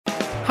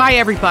Hi,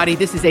 everybody.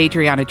 This is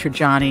Adriana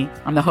Trajani.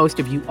 I'm the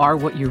host of You Are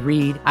What You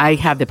Read. I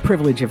have the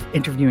privilege of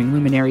interviewing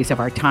luminaries of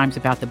our times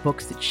about the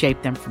books that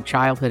shaped them from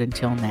childhood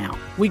until now.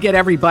 We get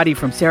everybody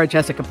from Sarah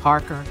Jessica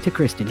Parker to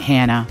Kristen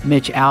Hanna,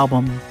 Mitch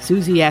Albom,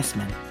 Susie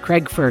Essman,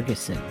 Craig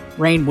Ferguson,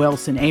 Rainn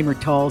Wilson, Amor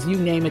Tolls, you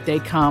name it, they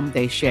come,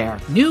 they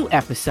share. New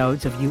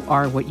episodes of You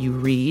Are What You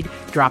Read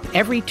drop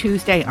every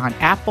Tuesday on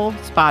Apple,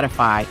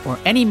 Spotify, or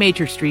any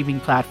major streaming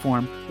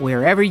platform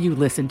wherever you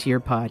listen to your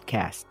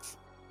podcasts.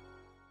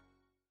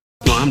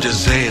 Well, I'm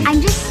just saying. I'm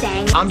just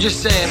saying. I'm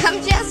just saying.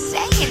 I'm just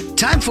saying.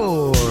 Time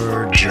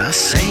for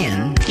Just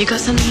Saying. You got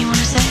something you want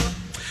to say?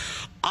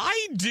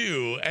 I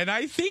do, and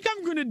I think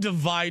I'm going to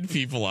divide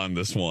people on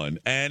this one.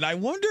 And I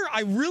wonder,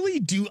 I really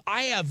do,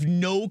 I have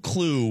no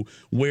clue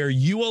where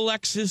you,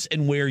 Alexis,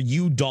 and where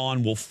you,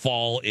 Dawn, will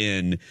fall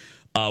in,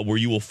 where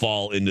you will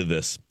fall into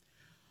this.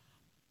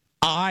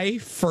 I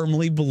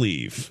firmly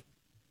believe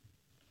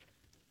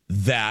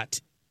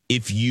that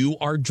if you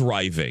are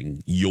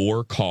driving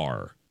your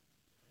car,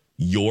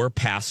 your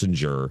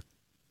passenger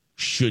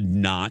should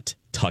not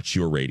touch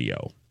your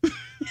radio.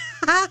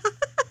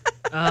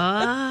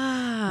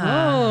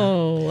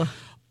 Oh.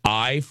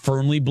 I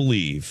firmly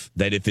believe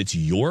that if it's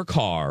your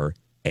car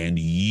and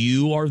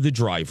you are the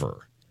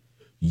driver,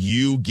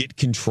 you get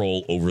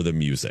control over the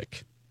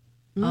music.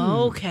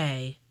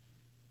 Okay.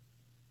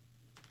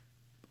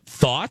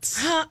 Thoughts?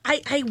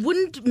 I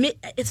wouldn't.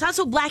 It's not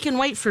so black and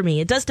white for me.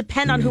 It does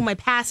depend on who my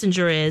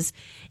passenger is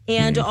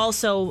and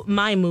also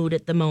my mood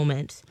at the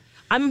moment.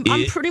 I'm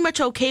pretty much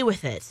okay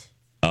with it.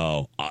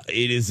 Oh,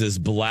 it is as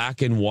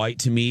black and white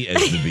to me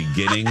as the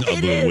beginning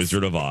of The is.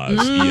 Wizard of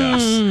Oz.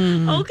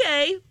 Yes.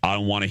 Okay. I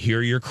don't want to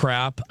hear your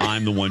crap.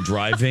 I'm the one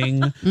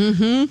driving.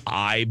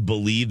 I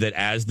believe that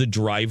as the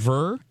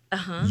driver,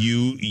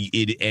 you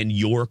and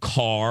your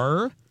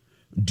car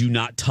do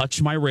not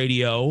touch my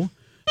radio.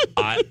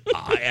 I,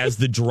 as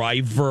the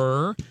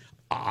driver,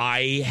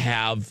 I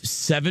have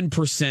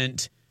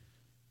 7%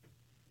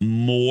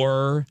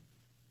 more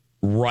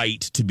right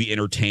to be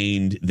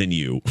entertained than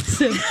you.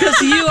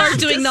 Because you are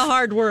doing the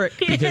hard work.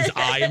 Because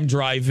I am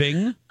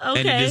driving and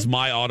it is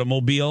my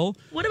automobile.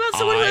 What about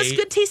someone who has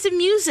good taste in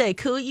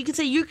music? Who you can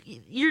say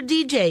you're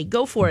DJ,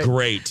 go for it.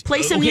 Great.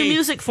 Play some new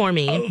music for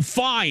me.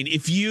 Fine.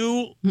 If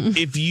you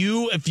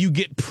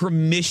get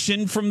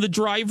permission from the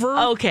driver,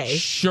 okay,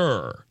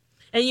 sure.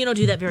 And you don't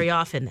do that very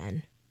often,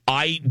 then.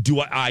 I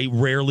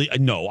rarely.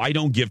 No, I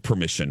don't give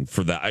permission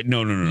for that.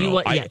 No.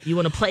 You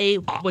want to play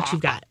what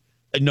you've got.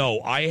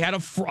 No, I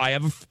haven't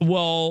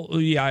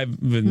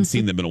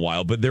seen them in a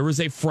while, but there was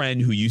a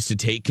friend who used to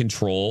take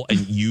control, and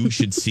you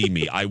should see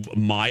me.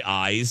 My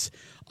eyes,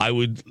 I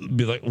would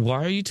be like,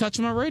 why are you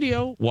touching my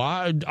radio?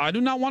 Why? I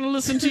do not want to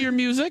listen to your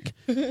music.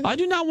 I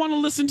do not want to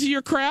listen to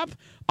your crap.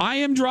 I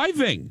am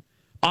driving.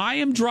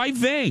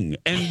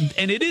 And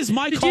it is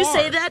my car. Did you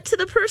say that to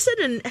the person,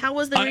 and how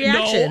was the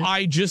reaction? No,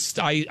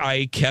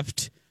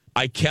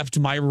 I kept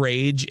my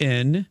rage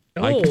in.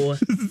 Oh.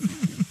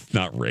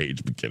 Not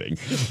rage, but kidding.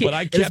 But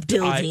I kept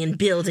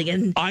building,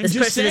 and this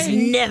person has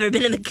never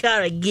been in the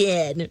car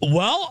again.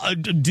 Well,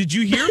 did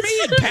you hear me?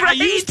 Right?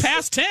 Use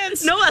past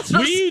tense. No, that's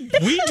we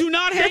do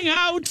not hang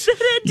out.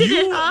 Did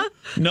it, huh?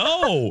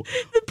 No.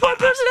 The poor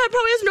person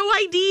probably has no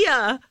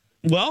idea.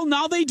 Well,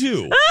 now they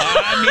do.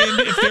 I mean,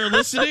 if they're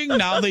listening,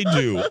 now they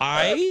do.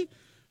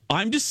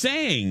 I'm just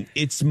saying,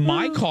 it's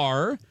my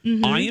car.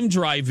 I am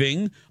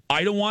driving.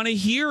 I don't want to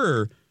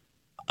hear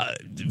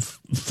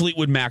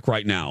Fleetwood Mac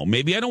right now.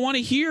 Maybe I don't want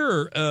to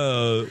hear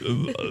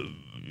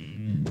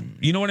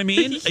you know what I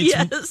mean?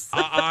 Yes.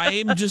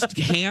 I'm just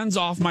hands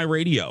off my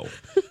radio.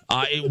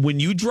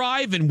 When you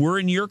drive and we're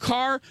in your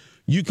car,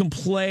 you can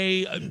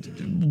play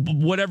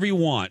whatever you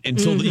want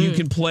until you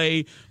can play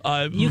you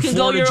can Florida,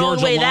 go your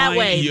Georgia own way line. that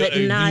way, but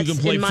not you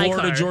can play in my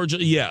Florida, car.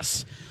 Georgia.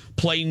 Yes.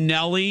 Play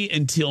Nelly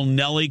until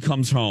Nelly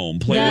comes home.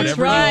 Play That's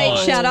whatever right. you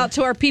want. Shout out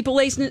to our people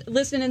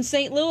listening in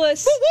St.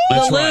 Louis.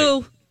 That's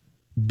Lou. right.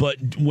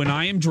 But when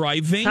I am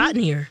driving, It's hot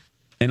in here,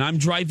 and I'm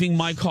driving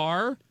my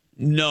car,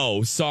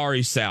 no,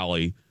 sorry,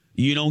 Sally,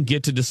 you don't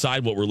get to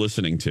decide what we're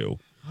listening to.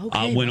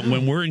 Okay,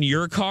 when we're in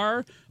your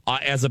car,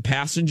 as a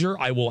passenger,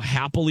 I will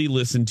happily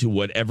listen to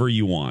whatever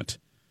you want.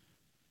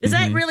 Is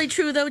that really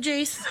true, though,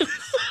 Jace?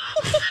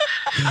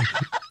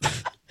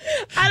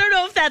 I don't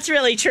know if that's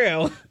really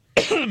true.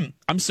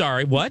 I'm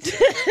sorry, what?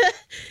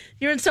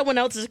 You're in someone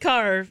else's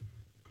car.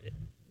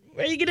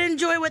 Are you going to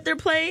enjoy what they're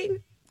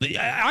playing?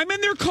 I'm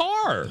in their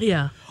car.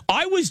 Yeah.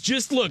 I was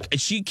just, look,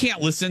 she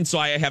can't listen, so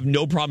I have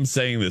no problem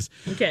saying this.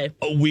 Okay.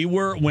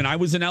 When I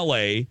was in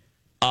L.A.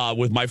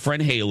 With my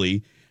friend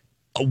Haley,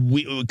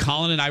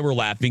 Colin and I were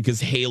laughing because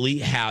Haley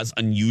has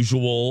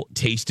unusual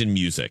taste in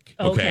music.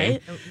 Okay.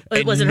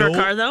 Was it her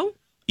car, though?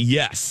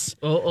 Yes.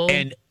 Uh-oh.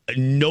 And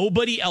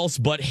nobody else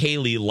but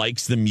Haley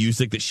likes the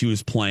music that she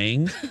was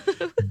playing.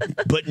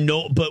 but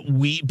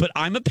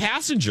I'm a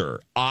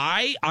passenger.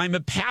 I'm a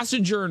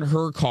passenger in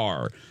her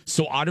car.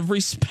 So out of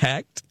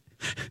respect,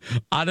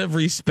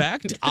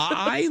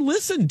 I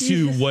listened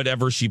to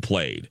whatever she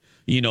played.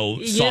 You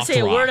didn't say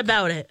a word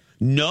about it.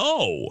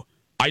 No.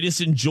 I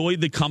just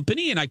enjoyed the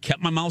company and I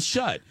kept my mouth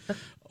shut.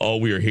 Oh,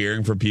 we are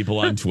hearing from people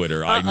on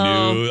Twitter.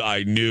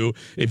 I knew.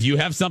 If you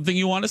have something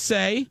you want to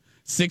say,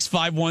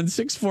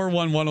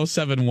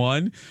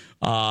 651-641-1071.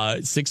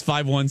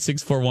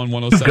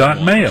 651-641-1071.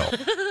 Got mail.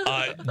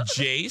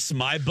 Jace,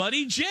 my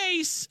buddy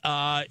Jace,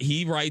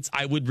 he writes,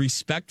 I would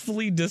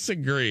respectfully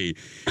disagree.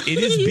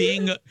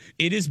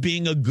 It is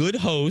being a good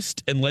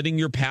host and letting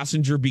your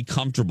passenger be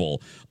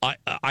comfortable.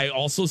 I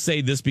also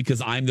say this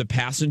because I'm the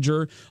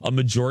passenger a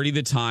majority of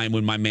the time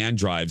when my man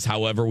drives.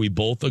 However, we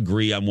both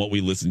agree on what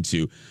we listen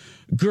to.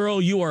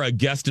 Girl, you are a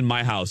guest in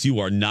my house. You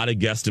are not a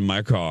guest in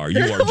my car.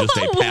 You are just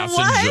a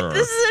passenger. What?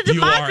 This is a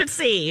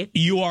democracy.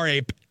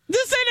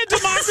 This ain't a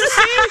democracy.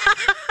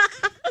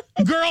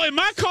 Girl, in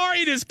my car,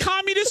 it is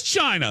communist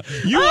China.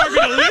 You are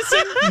going to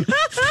listen?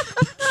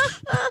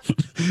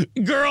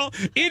 Girl,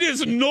 it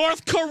is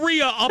North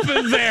Korea up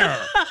in there.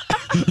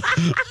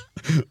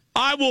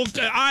 I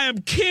am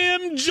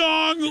Kim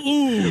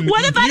Jong-un.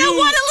 What if I don't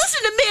want to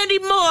listen to Mandy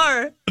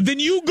Moore? Then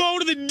you go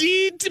to the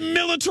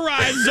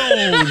demilitarized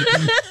zone.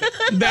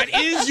 That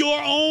is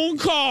your own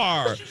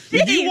car.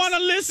 If you want to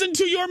listen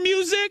to your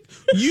music,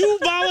 you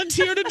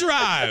volunteer to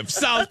drive.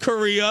 South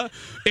Korea.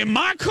 In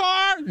my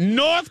car,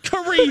 North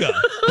Korea.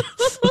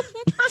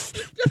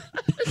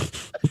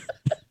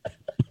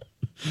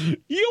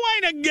 You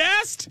ain't a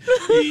guest.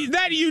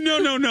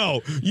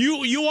 No.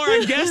 You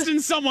are a guest in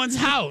someone's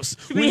house.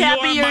 Be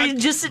happy you're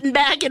just sitting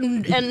back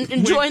and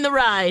enjoying the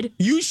ride.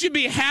 You should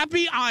be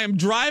happy I am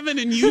driving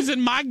and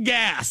using my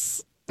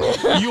gas.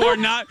 You are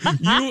not.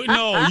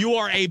 You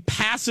are a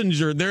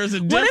passenger. There's a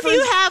difference. What if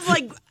you have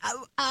like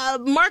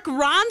Mark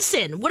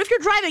Ronson? What if you're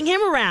driving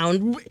him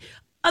around?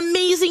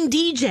 Amazing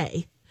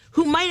DJ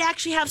who might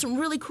actually have some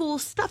really cool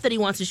stuff that he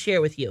wants to share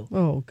with you.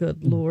 Oh,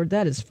 good Lord.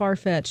 That is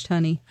far-fetched,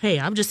 honey. Hey,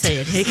 I'm just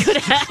saying. It could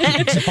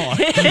happen.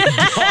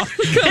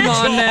 Come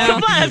on now.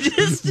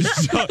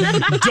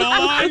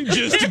 Dawn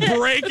just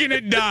breaking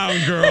it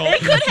down, girl. It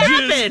could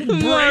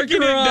happen. Mark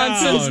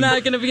Ronson's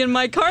not going to be in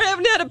my car. I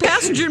haven't had a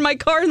passenger in my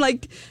car in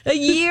like a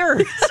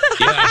year.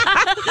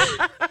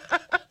 Yeah.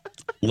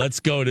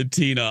 Let's go to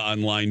Tina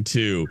on line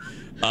 2.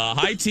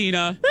 Hi,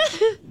 Tina.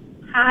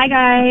 Hi,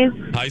 guys.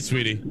 Hi,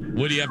 sweetie.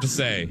 What do you have to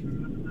say?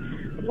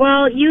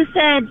 Well, you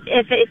said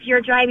if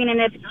you're driving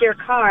and if it's your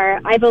car,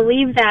 I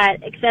believe that,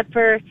 except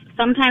for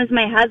sometimes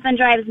my husband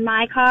drives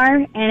my car,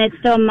 and it's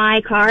still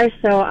my car,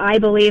 so I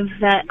believe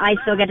that I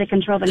still get to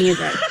control the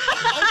music.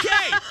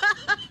 Okay.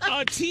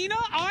 Tina,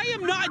 I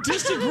am not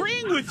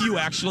disagreeing with you,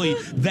 actually.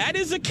 That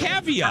is a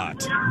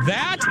caveat.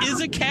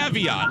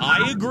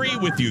 I agree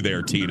with you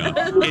there, Tina.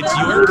 It's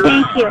your car.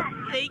 Thank you.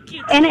 Thank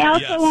you. And I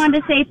also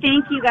wanted to say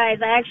thank you,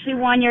 guys. I actually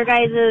won your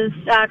guys'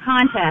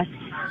 contest.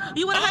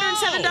 You won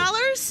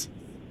 $107?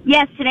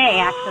 Yes, today,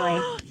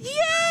 actually. Yay!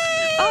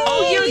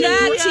 Oh, you're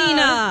that,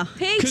 Tina.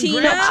 Hey,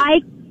 Tina.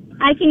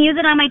 I can use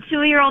it on my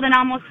 2-year-old and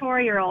almost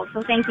 4-year-old,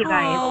 so thank you,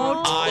 guys.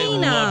 Oh, I Tina.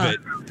 love it.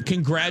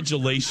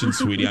 Congratulations,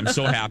 sweetie. I'm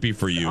so happy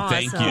for you. Awesome.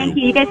 Thank Thank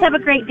you. you. You guys have a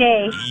great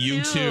day.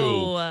 You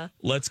too.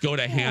 Let's go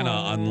to Hannah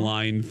on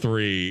line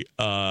 3.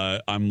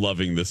 I'm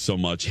loving this so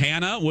much.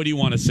 Hannah, what do you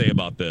want to say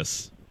about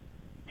this?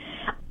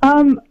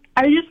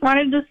 I just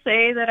wanted to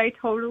say that I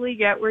totally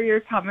get where you're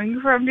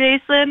coming from,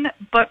 Jason,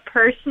 but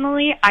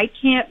personally, I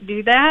can't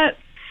do that.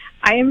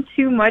 I am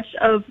too much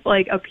of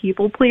like a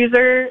people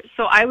pleaser,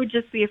 so I would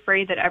just be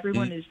afraid that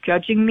everyone is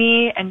judging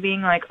me and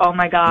being like, "Oh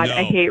my God,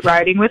 I hate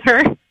riding with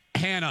her."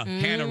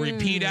 Hannah,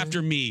 repeat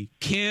after me.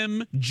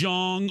 Kim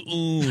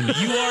Jong-un.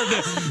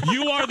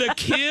 You are the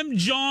Kim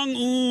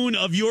Jong-un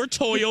of your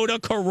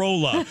Toyota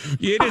Corolla.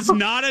 It is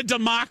not a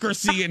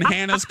democracy in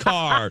Hannah's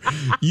car.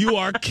 You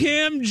are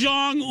Kim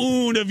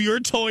Jong-un of your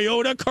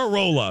Toyota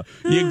Corolla.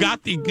 You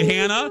got the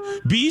Hannah.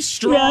 Be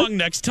strong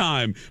next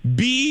time.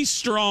 Be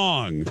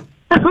strong.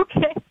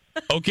 Okay.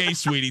 Okay,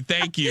 sweetie.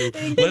 Thank you.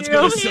 Let's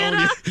go to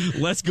Sonia.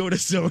 Let's go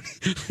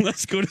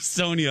to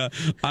Sonia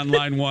on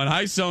line 1.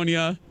 Hi,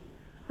 Sonia.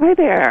 Hi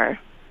there.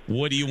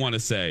 What do you want to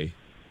say?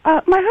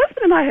 My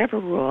husband and I have a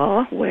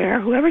rule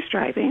where whoever's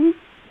driving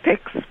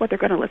picks what they're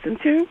going to listen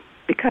to,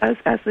 because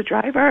as the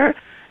driver,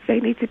 they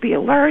need to be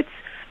alert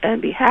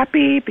and be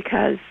happy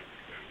because,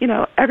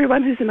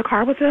 everyone who's in the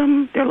car with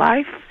him, their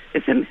life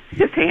is in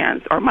his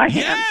hands or my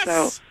hands.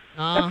 So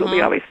that's what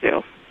we always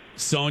do.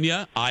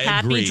 Sonia, I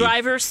Happy agree.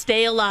 driver,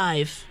 stay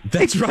alive.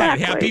 That's right.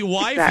 Happy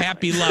wife,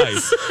 happy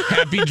life.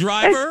 Happy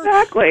driver.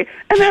 Exactly.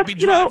 And happy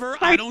that's, driver,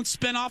 I don't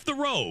spin off the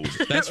road.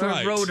 That's Or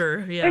right.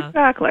 rotor, yeah.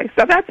 Exactly.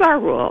 So that's our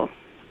rule.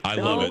 I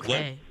love Okay.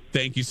 it.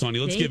 Thank you,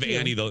 Sonia. Let's give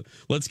Annie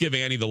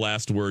the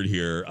last word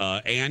here.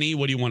 Annie,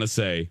 what do you want to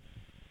say?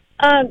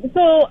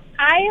 So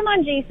I am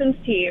on Jason's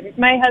team.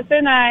 My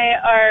husband and I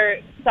are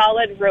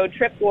solid road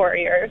trip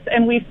warriors,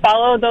 and we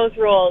follow those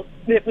rules.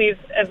 We've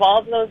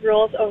evolved those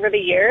rules over the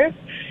years.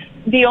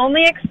 The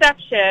only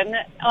exception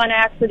on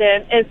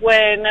accident is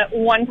when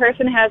one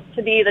person has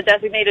to be the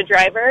designated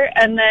driver,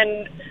 and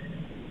then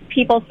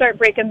people start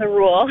breaking the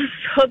rules.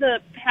 So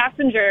the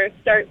passenger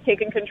starts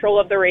taking control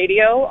of the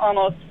radio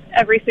almost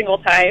every single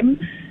time.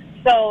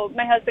 So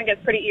my husband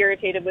gets pretty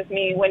irritated with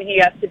me when he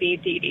has to be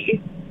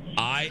DD.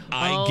 I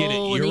get it.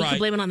 You're you right. can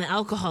blame it on the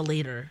alcohol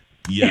later.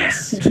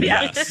 Yes.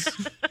 Yes.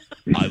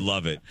 I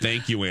love it.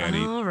 Thank you,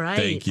 Annie. All right.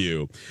 Thank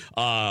you.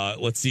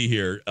 Let's see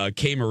here.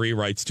 Kay Marie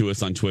writes to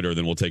us on Twitter,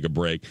 then we'll take a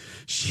break.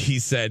 She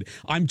said,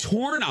 I'm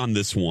torn on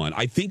this one.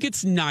 I think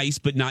it's nice,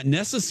 but not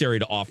necessary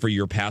to offer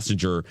your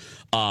passenger,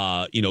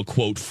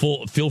 quote,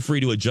 feel free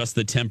to adjust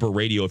the temper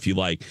radio if you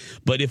like.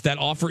 But if that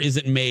offer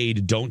isn't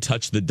made, don't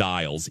touch the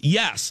dials.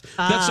 Yes,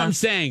 that's what I'm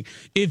saying.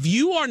 If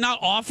you are not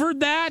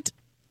offered that,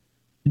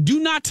 do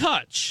not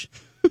touch.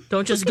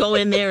 Don't just go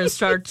in there and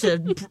start to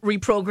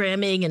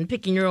reprogramming and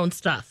picking your own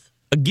stuff.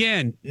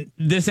 Again,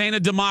 this ain't a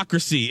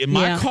democracy. In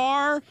my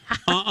car,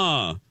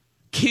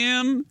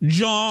 Kim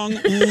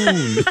Jong-un.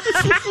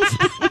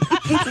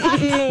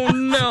 Oh,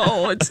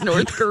 no, it's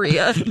North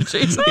Korea.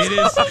 Jason. It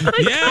is.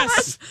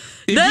 Yes.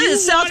 That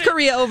is South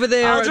Korea over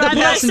there. I'll drive the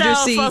passenger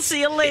myself. seat. I'll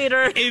see you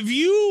later. If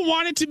you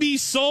want it to be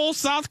Seoul,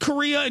 South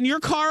Korea in your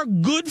car,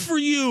 good for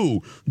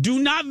you. Do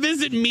not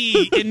visit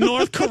me in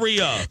North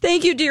Korea.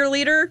 Thank you, dear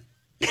leader.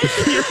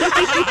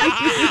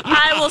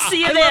 I will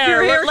see you I there. love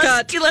your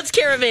haircut. Let's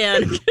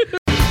caravan.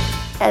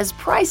 As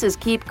prices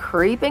keep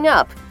creeping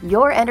up,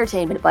 your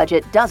entertainment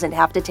budget doesn't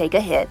have to take a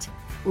hit.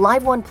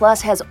 Live One Plus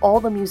has all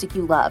the music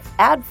you love,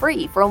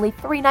 ad-free for only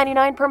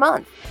 $3.99 per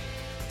month.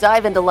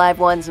 Dive into Live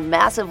One's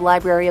massive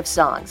library of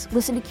songs,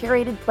 listen to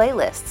curated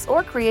playlists,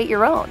 or create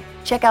your own.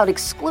 Check out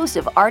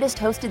exclusive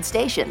artist-hosted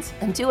stations,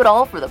 and do it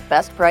all for the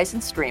best price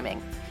in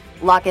streaming.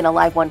 Lock in a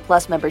Live One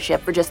Plus membership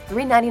for just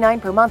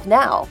 $3.99 per month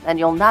now, and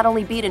you'll not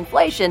only beat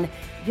inflation,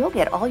 you'll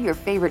get all your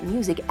favorite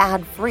music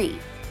ad-free.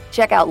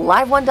 Check out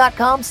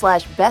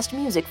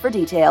liveone.com/bestmusic for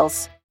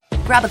details.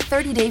 Grab a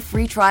 30-day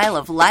free trial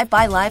of Live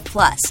by Live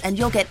Plus, and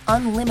you'll get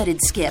unlimited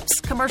skips,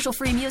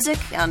 commercial-free music,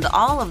 and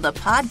all of the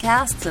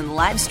podcasts and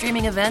live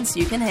streaming events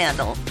you can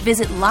handle.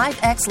 Visit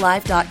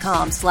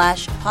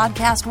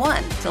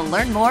livexlive.com/podcast1 to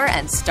learn more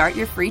and start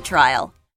your free trial.